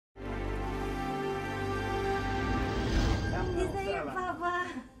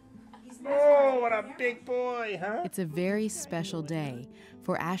what a big boy, huh? It's a very special day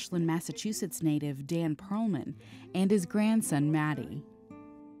for Ashland, Massachusetts native Dan Perlman and his grandson, Matty.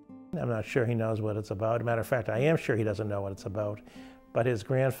 I'm not sure he knows what it's about. As a matter of fact, I am sure he doesn't know what it's about. But his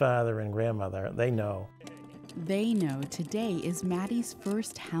grandfather and grandmother, they know. They know today is Matty's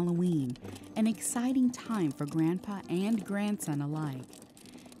first Halloween, an exciting time for Grandpa and grandson alike.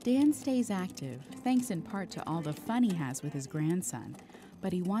 Dan stays active, thanks in part to all the fun he has with his grandson,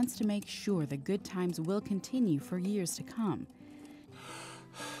 but he wants to make sure the good times will continue for years to come.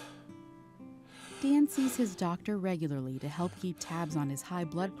 Dan sees his doctor regularly to help keep tabs on his high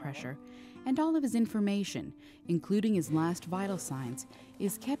blood pressure, and all of his information, including his last vital signs,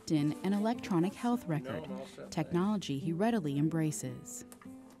 is kept in an electronic health record, technology he readily embraces.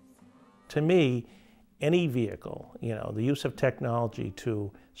 To me, any vehicle, the use of technology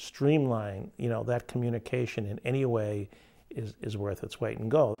to streamline, that communication in any way is worth its weight in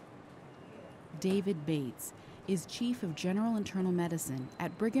gold. David Bates is Chief of General Internal Medicine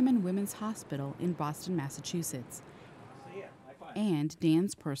at Brigham and Women's Hospital in Boston, Massachusetts, and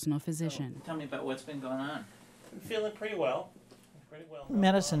Dan's personal physician. Tell me about what's been going on. I'm feeling pretty well.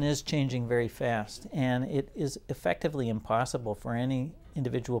 Medicine is changing very fast, and it is effectively impossible for any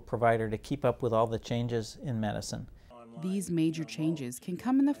individual provider to keep up with all the changes in medicine. These major changes can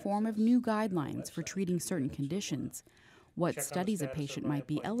come in the form of new guidelines for treating certain conditions, what studies a patient might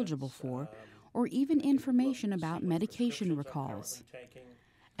be eligible for, or even information about medication recalls.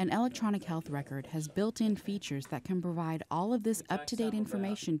 An electronic health record has built-in features that can provide all of this up-to-date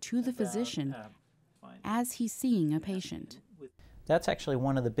information to the physician as he's seeing a patient. That's actually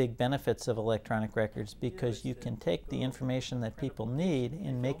one of the big benefits of electronic records, because you can take the information that people need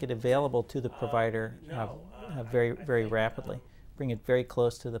and make it available to the provider very, very rapidly. Bring it very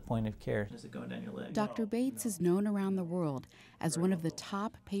close to the point of care. Dr. Bates is known around the world as one of the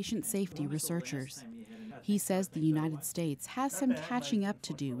top patient safety researchers. He says the United States has some catching up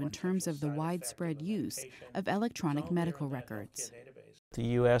to do in terms of the widespread use of electronic medical records. The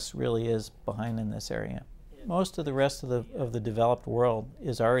U.S. really is behind in this area. Most of the rest of the developed world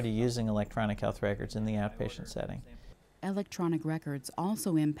is already using electronic health records in the outpatient setting. Electronic records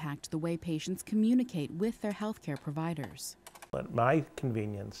also impact the way patients communicate with their healthcare providers. At my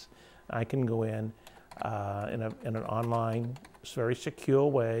convenience, I can go in an online, very secure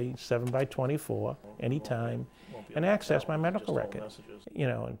way, 7x24, anytime, and access my medical record.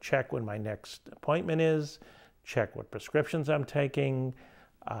 And check when my next appointment is, check what prescriptions I'm taking,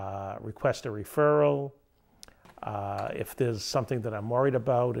 request a referral. If there's something that I'm worried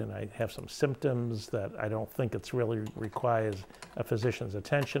about and I have some symptoms that I don't think it's really requires a physician's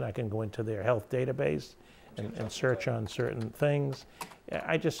attention, I can go into their health database and search on certain things.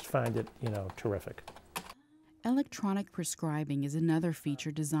 I just find it, terrific. Electronic prescribing is another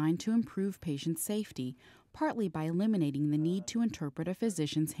feature designed to improve patient safety, partly by eliminating the need to interpret a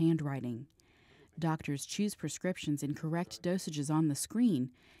physician's handwriting. Doctors choose prescriptions in correct dosages on the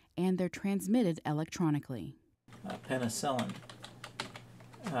screen, and they're transmitted electronically. Penicillin.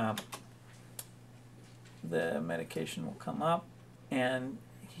 The medication will come up, and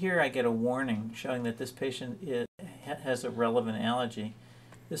here I get a warning showing that this patient has a relevant allergy.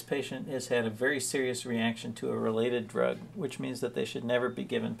 This patient has had a very serious reaction to a related drug, which means that they should never be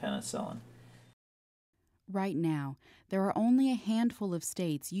given penicillin. Right now, there are only a handful of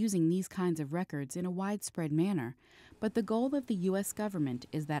states using these kinds of records in a widespread manner, but the goal of the U.S. government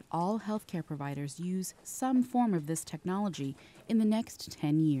is that all healthcare providers use some form of this technology in the next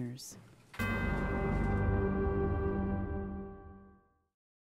 10 years.